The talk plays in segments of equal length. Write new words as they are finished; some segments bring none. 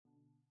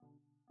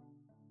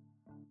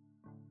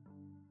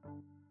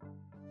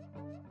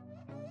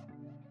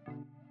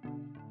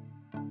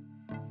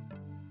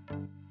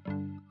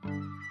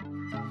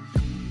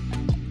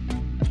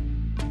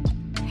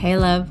Hey,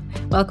 love.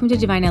 Welcome to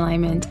Divine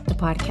Alignment, the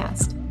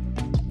podcast.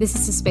 This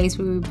is a space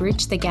where we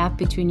bridge the gap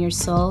between your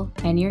soul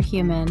and your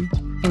human,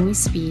 and we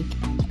speak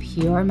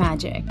pure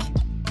magic.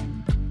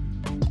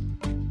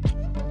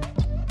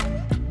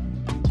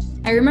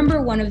 I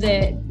remember one of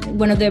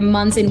the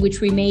months in which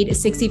we made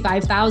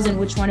 65,000,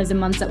 which one of the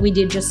months that we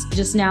did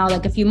just now,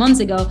 like a few months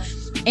ago.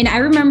 And I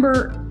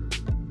remember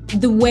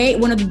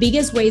one of the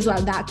biggest ways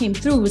that came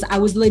through was I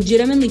was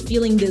legitimately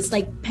feeling this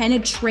like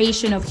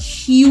penetration of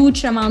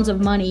huge amounts of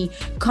money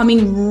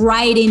coming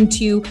right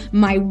into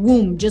my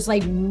womb, just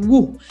like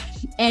woo.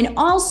 And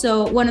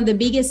also one of the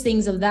biggest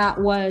things of that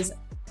was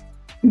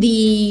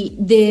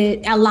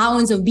the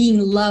allowance of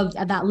being loved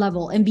at that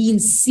level and being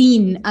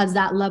seen as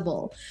that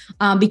level,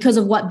 because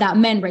of what that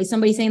meant, right?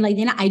 Somebody saying like,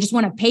 Dana, I just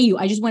want to pay you.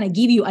 I just want to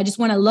give you. I just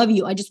want to love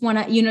you. I just want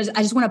to,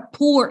 I just want to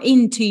pour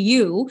into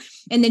you.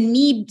 And then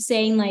me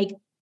saying like,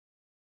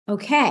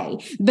 okay.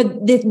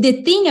 But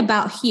the thing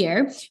about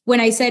here, when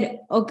I said,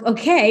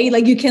 okay,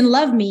 like you can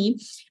love me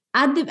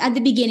at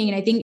the beginning, and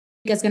I think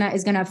is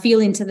gonna feel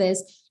into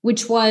this,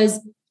 which was,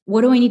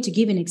 what do I need to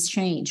give in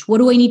exchange? What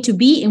do I need to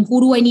be? And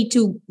what do I need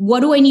to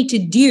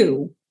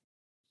do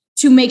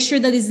to make sure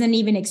that this is an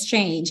even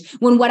exchange?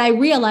 When what I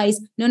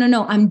realized,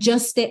 no, I'm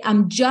just the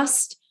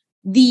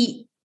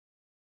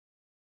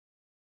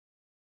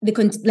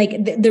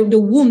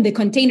womb, the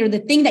container, the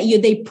thing that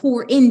they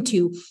pour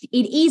into.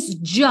 It is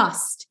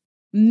just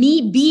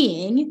me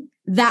being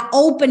that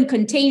open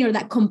container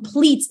that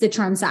completes the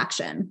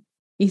transaction.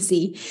 You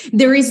see,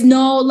 there is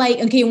no like,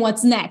 okay,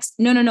 what's next?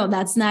 No,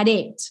 that's not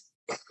it.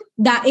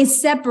 That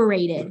is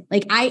separated.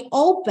 Like I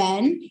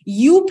open,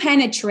 you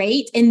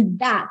penetrate, and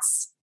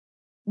that's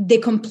the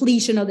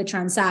completion of the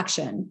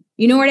transaction.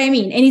 You know what I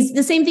mean? And it's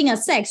the same thing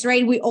as sex,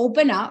 right? We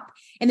open up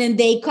and then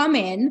they come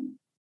in,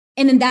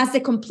 and then that's the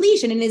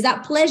completion. And is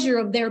that pleasure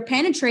of their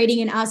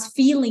penetrating and us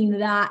feeling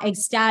that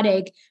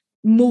ecstatic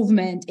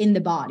movement in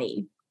the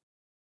body.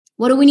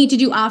 What do we need to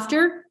do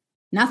after?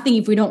 Nothing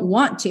if we don't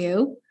want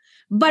to.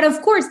 But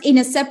of course, in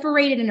a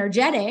separated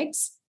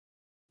energetics,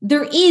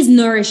 there is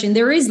nourishing,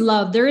 there is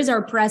love, there is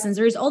our presence,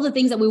 there is all the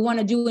things that we want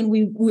to do, and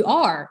we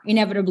are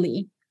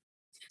inevitably.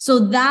 So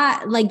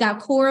that like that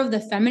core of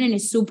the feminine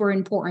is super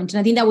important. And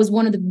I think that was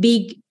one of the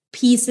big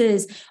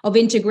pieces of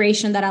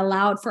integration that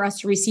allowed for us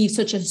to receive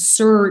such a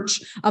surge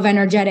of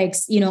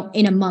energetics,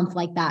 in a month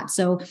like that.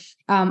 So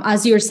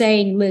as you're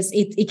saying, Liz,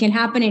 it can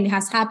happen, and it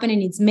has happened,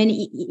 and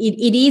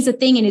it is a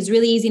thing, and it's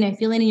really easy. And I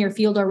feel it in your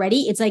field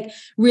already. It's like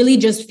really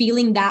just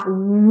feeling that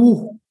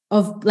woo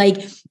of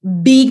like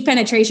big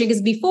penetration.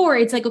 Because before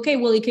it's like, okay,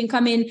 well, it can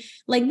come in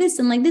like this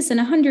and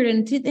 100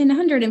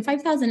 and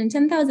 5,000 and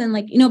 10,000,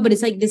 but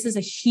it's like, this is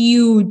a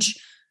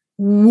huge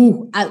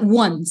woo at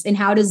once. And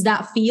how does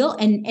that feel?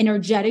 And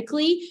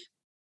energetically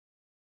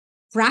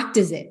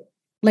practice it.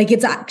 Like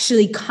it's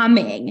actually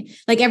coming.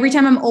 Like every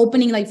time I'm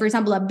opening, like for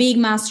example, a big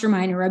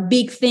mastermind or a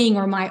big thing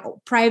or my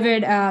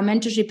private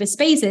mentorship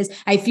spaces,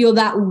 I feel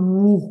that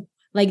woo,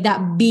 like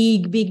that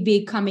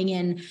big coming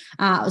in,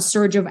 a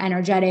surge of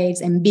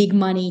energetics and big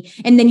money.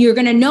 And then you're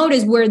going to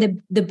notice where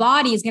the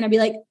body is going to be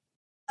like,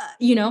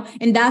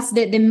 and that's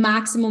the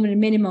maximum and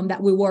minimum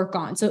that we work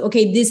on. So,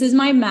 okay, this is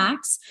my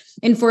max.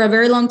 And for a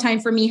very long time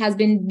for me has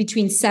been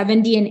between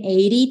 70 and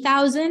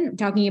 80,000,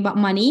 talking about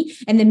money.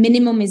 And the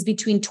minimum is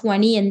between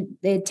 20 and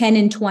 10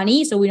 and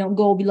 20. So we don't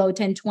go below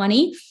 10,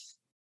 20.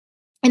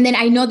 And then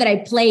I know that I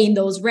play in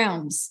those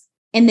realms.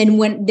 And then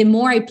the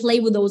more I play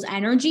with those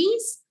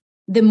energies,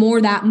 the more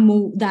that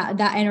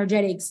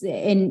energetics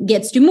and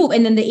gets to move.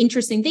 And then the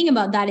interesting thing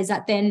about that is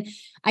that then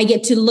I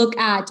get to look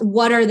at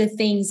what are the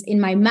things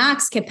in my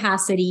max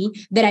capacity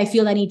that I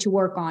feel I need to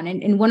work on.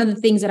 And one of the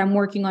things that I'm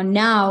working on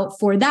now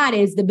for that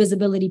is the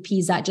visibility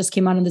piece that just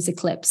came out in this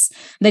eclipse.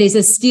 That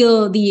is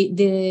still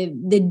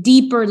the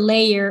deeper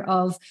layer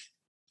of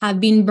have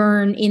been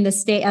burned in the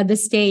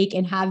stake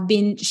and have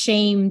been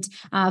shamed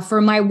for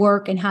my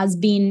work and has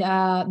been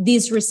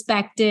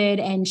disrespected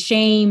and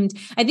shamed.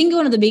 I think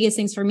one of the biggest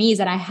things for me is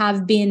that I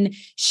have been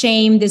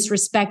shamed,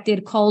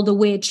 disrespected, called a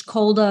witch,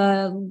 called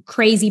a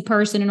crazy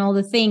person and all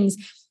the things.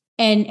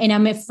 And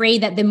I'm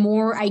afraid that the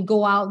more I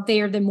go out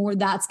there, the more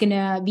that's going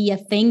to be a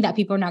thing, that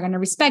people are not going to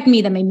respect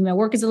me, that maybe my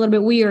work is a little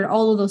bit weird,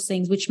 all of those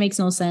things, which makes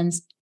no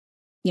sense,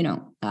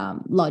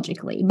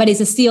 logically, but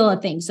it's still a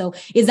thing. So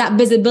is that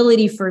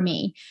visibility for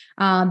me?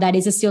 That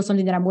is still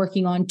something that I'm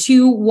working on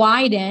to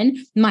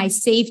widen my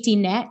safety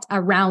net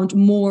around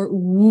more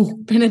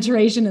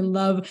penetration and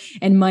love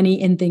and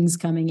money and things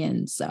coming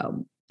in.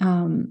 So,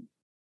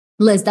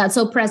 Liz, that's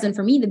so present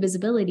for me, the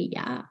visibility.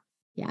 Yeah.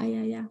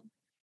 100%.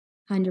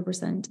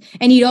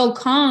 And it all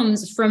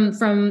comes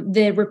from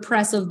the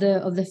repress of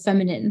the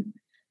feminine,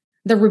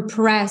 the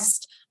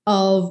repressed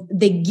of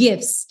the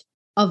gifts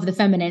of the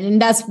feminine.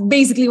 And that's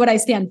basically what I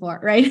stand for,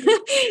 right?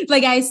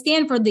 Like I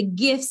stand for the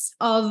gifts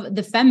of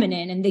the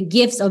feminine and the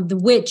gifts of the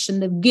witch and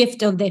the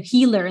gift of the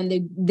healer and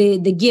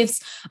the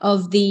gifts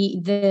of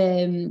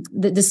the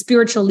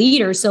spiritual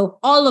leader. So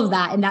all of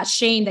that and that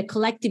shame, the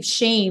collective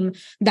shame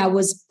that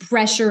was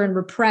pressure and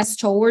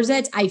repressed towards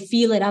it, I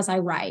feel it as I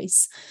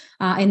rise.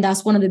 And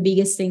that's one of the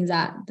biggest things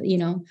that,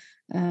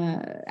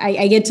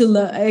 I get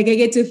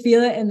to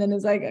feel it. And then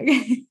it's like,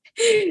 okay,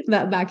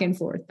 that back and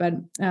forth. But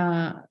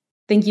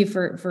thank you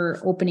for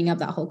opening up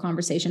that whole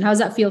conversation. How does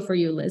that feel for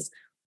you, Liz?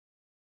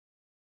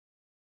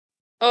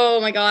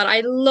 Oh my God,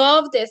 I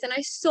love this. And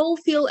I so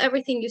feel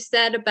everything you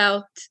said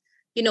about,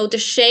 the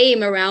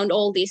shame around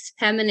all these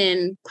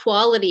feminine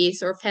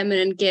qualities or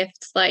feminine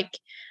gifts. Like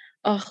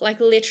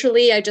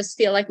literally, I just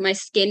feel like my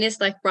skin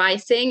is like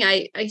rising.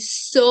 I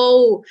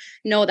so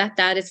know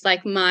that is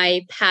like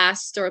my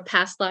past or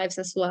past lives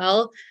as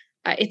well.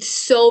 It's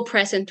so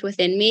present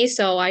within me.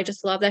 So I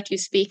just love that you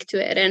speak to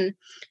it. And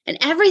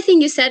everything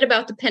you said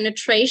about the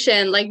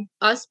penetration, like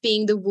us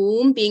being the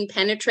womb, being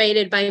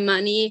penetrated by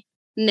money,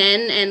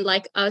 men, and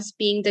like us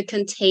being the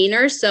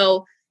container.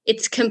 So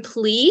it's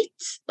complete.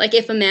 Like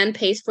if a man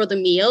pays for the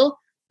meal,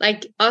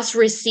 like us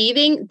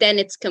receiving, then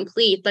it's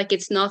complete. Like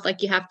it's not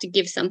like you have to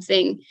give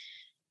something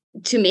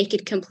to make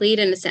it complete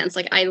in a sense.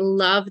 Like I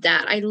love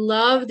that. I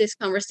love this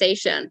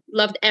conversation.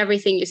 Loved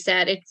everything you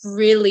said. It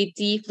really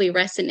deeply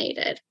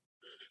resonated.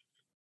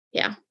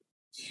 Yeah.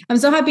 I'm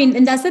so happy.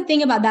 And that's the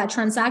thing about that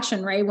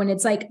transaction, right? When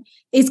it's like,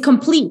 it's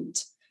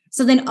complete.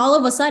 So then all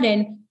of a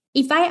sudden,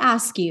 if I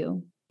ask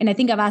you, and I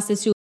think I've asked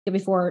this to you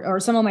before, or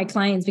some of my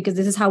clients, because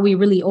this is how we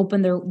really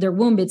open their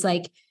womb. It's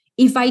like,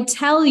 if I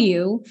tell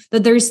you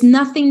that there's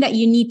nothing that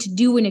you need to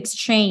do in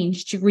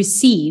exchange to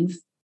receive,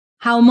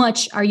 how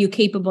much are you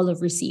capable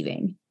of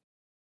receiving?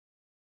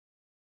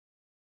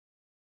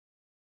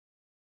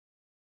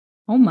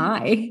 Oh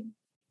my.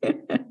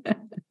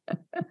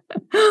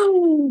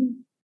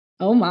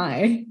 Oh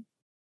my.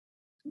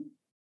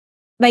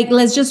 Like,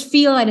 let's just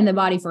feel it in the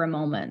body for a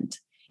moment.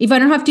 If I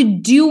don't have to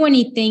do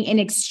anything in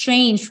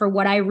exchange for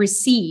what I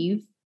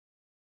receive,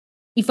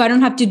 if I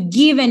don't have to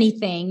give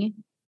anything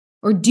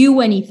or do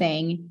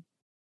anything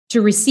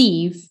to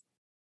receive,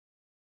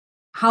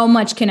 how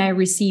much can I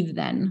receive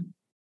then?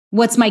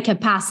 What's my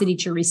capacity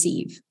to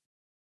receive?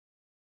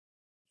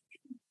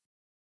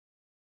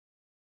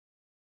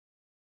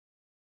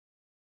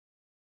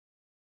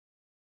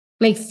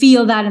 Like,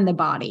 feel that in the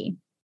body.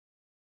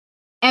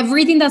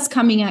 Everything that's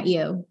coming at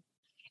you,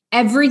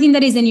 everything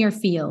that is in your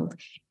field,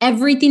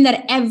 everything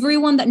that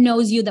everyone that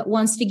knows you that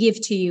wants to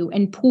give to you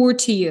and pour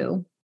to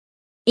you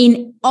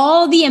in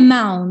all the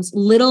amounts,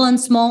 little and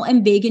small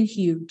and big and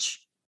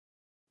huge,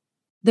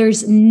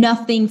 there's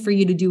nothing for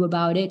you to do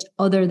about it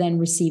other than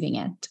receiving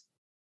it.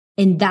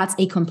 And that's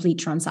a complete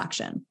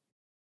transaction.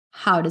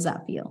 How does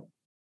that feel?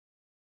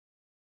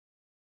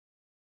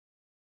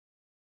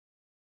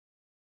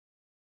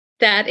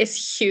 That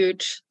is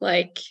huge.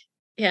 Like,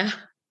 yeah.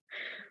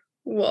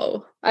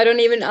 Whoa. I don't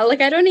even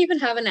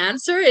have an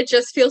answer. It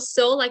just feels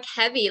so like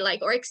heavy,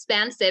 like, or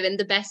expansive in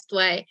the best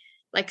way.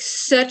 Like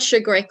such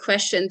a great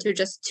question to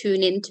just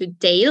tune into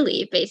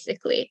daily,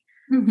 basically.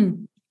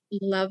 Mm-hmm.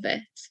 Love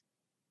it.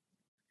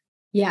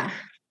 Yeah.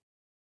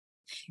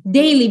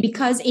 Daily,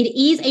 because it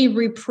is a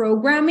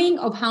reprogramming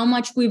of how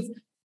much we've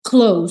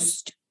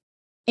closed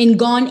and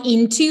gone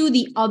into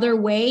the other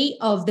way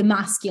of the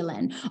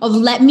masculine, of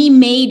let me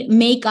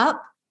make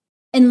up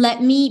and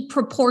let me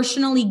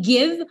proportionally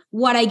give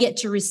what I get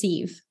to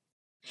receive.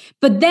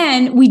 But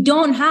then we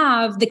don't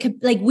have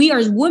we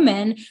are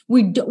women,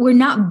 we're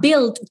not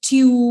built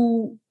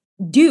to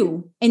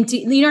do and to,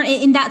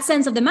 in that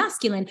sense of the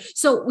masculine.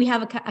 So we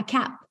have a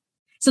cap.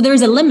 So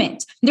there's a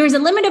limit. There's a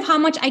limit of how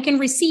much I can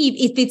receive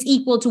if it's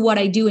equal to what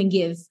I do and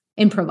give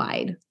and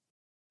provide.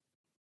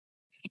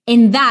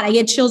 In that, I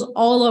get chills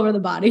all over the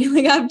body.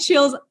 Like I have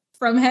chills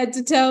from head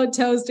to toe,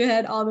 toes to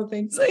head, all the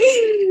things.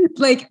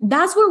 Like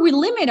that's where we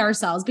limit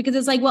ourselves, because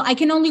it's like, well, I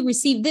can only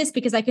receive this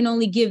because I can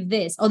only give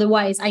this.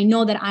 Otherwise, I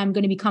know that I'm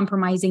going to be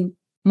compromising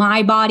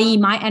my body,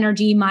 my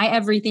energy, my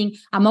everything.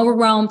 I'm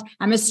overwhelmed.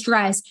 I'm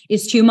stressed.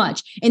 It's too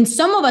much. And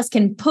some of us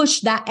can push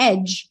that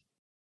edge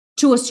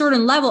to a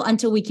certain level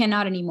until we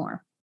cannot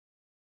anymore.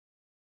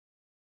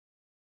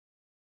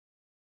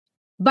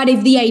 But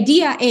if the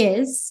idea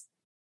is,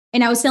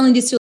 and I was telling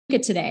this to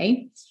Luca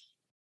today,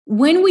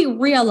 when we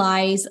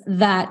realize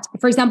that,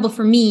 for example,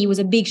 for me, it was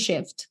a big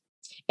shift.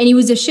 And it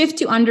was a shift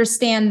to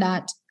understand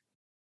that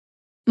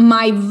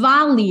my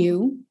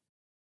value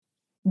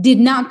did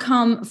not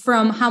come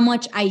from how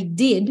much I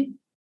did,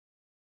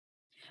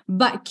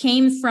 but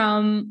came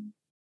from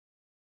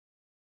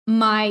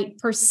my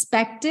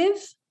perspective,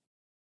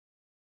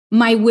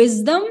 my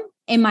wisdom,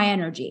 and my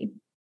energy.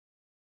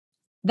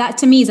 That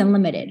to me is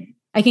unlimited.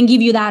 I can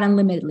give you that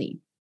unlimitedly.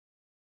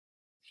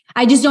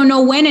 I just don't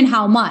know when and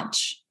how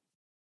much.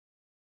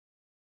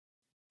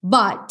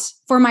 But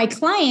for my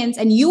clients,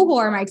 and you who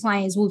are my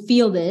clients will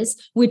feel this,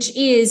 which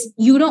is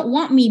you don't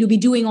want me to be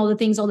doing all the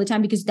things all the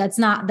time, because that's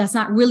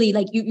not really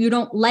like you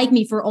don't like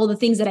me for all the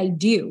things that I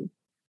do.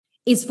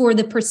 is for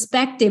the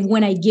perspective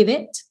when I give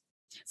it,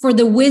 for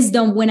the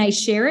wisdom when I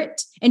share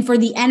it, and for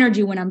the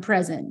energy when I'm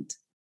present.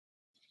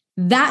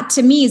 That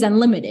to me is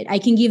unlimited. I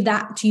can give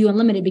that to you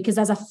unlimited because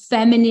that's a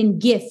feminine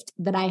gift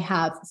that I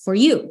have for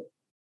you.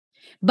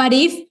 But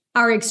if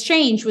our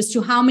exchange was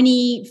to how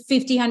many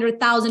 50,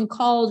 100,000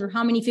 calls or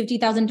how many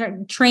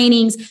 50,000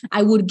 trainings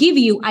I would give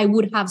you, I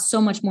would have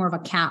so much more of a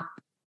cap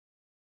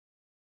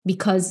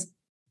because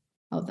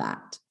of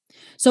that.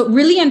 So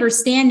really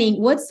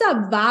understanding what's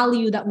the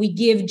value that we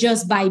give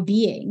just by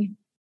being,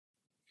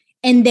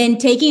 and then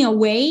taking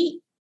away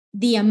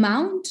the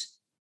amount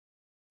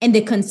and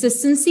the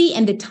consistency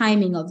and the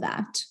timing of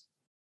that.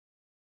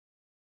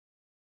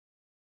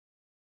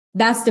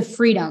 That's the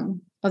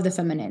freedom of the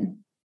feminine.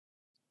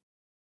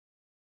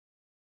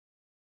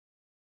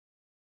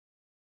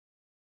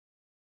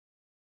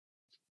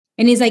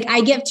 And it's like, I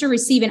get to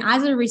receive. And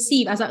as I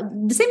receive,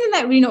 the same thing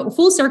that,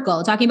 full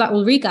circle, talking about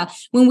Ulrika,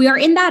 when we are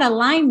in that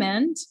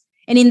alignment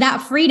and in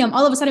that freedom,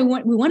 all of a sudden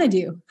we want to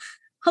do.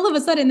 All of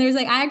a sudden there's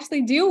like, I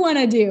actually do want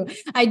to do.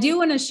 I do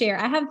want to share.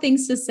 I have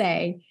things to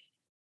say.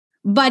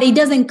 But it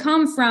doesn't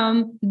come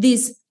from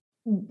this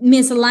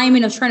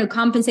misalignment of trying to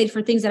compensate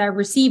for things that I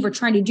receive or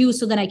trying to do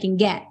so that I can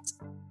get.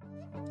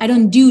 I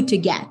don't do to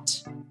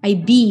get. I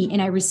be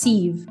and I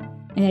receive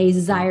and I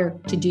desire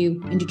to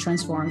do and to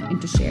transform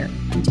and to share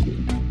and to be.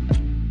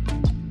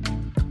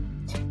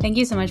 Thank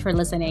you so much for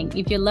listening.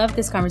 If you love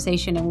this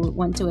conversation and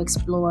want to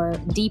explore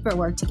deeper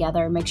work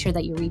together, make sure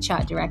that you reach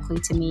out directly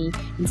to me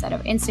instead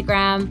of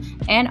Instagram,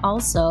 and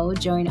also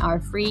join our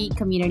free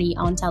community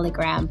on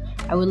Telegram.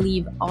 I will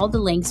leave all the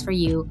links for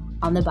you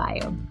on the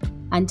bio.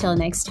 Until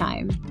next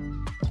time,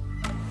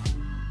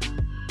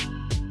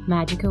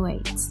 magic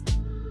awaits.